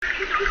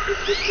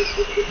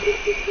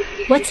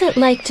What's it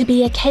like to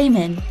be a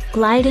caiman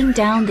gliding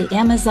down the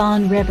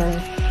Amazon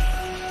River?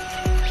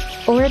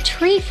 Or a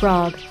tree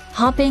frog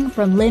hopping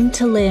from limb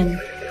to limb?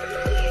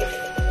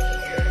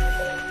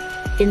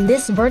 In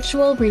this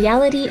virtual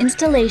reality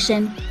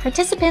installation,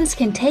 participants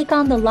can take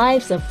on the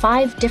lives of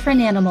 5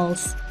 different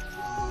animals.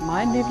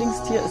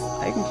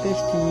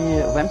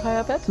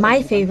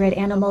 My favorite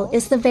animal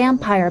is the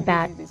vampire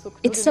bat.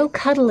 It's so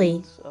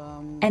cuddly.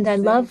 And I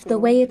love the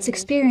way its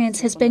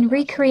experience has been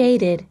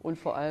recreated.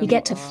 You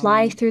get to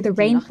fly through the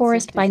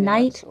rainforest by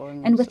night,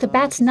 and with the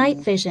bat's night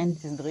vision,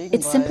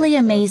 it's simply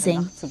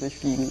amazing.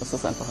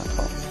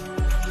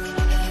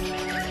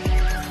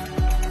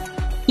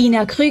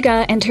 Ina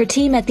Krüger and her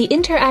team at the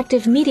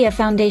Interactive Media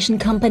Foundation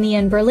Company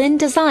in Berlin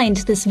designed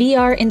this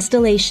VR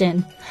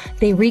installation.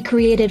 They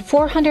recreated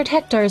 400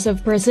 hectares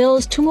of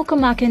Brazil's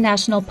Tumucumaque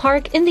National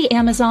Park in the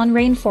Amazon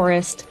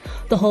rainforest.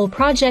 The whole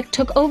project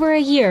took over a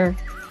year.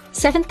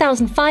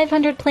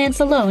 7,500 plants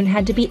alone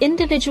had to be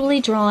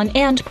individually drawn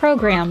and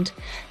programmed.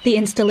 The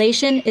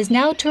installation is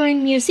now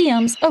touring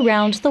museums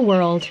around the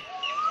world.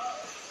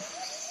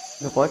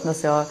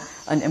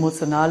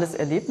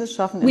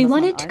 We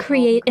wanted to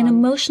create an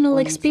emotional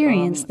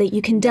experience that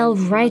you can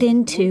delve right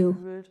into.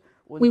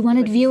 We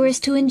wanted viewers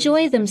to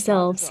enjoy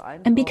themselves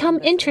and become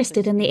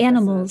interested in the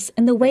animals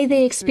and the way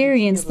they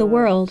experience the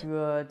world.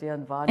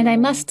 And I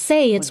must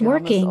say it's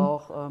working.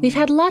 We've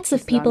had lots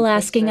of people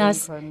asking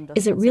us,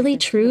 is it really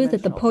true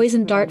that the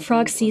poison dart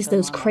frog sees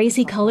those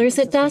crazy colors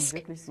at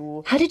dusk?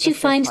 How did you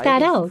find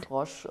that out?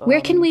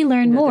 Where can we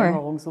learn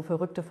more?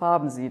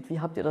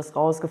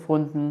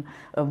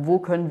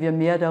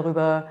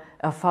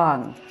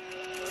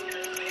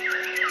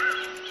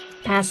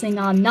 Passing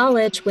on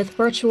knowledge with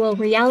virtual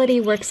reality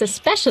works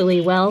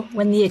especially well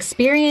when the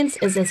experience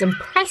is as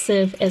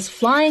impressive as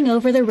flying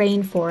over the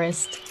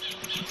rainforest.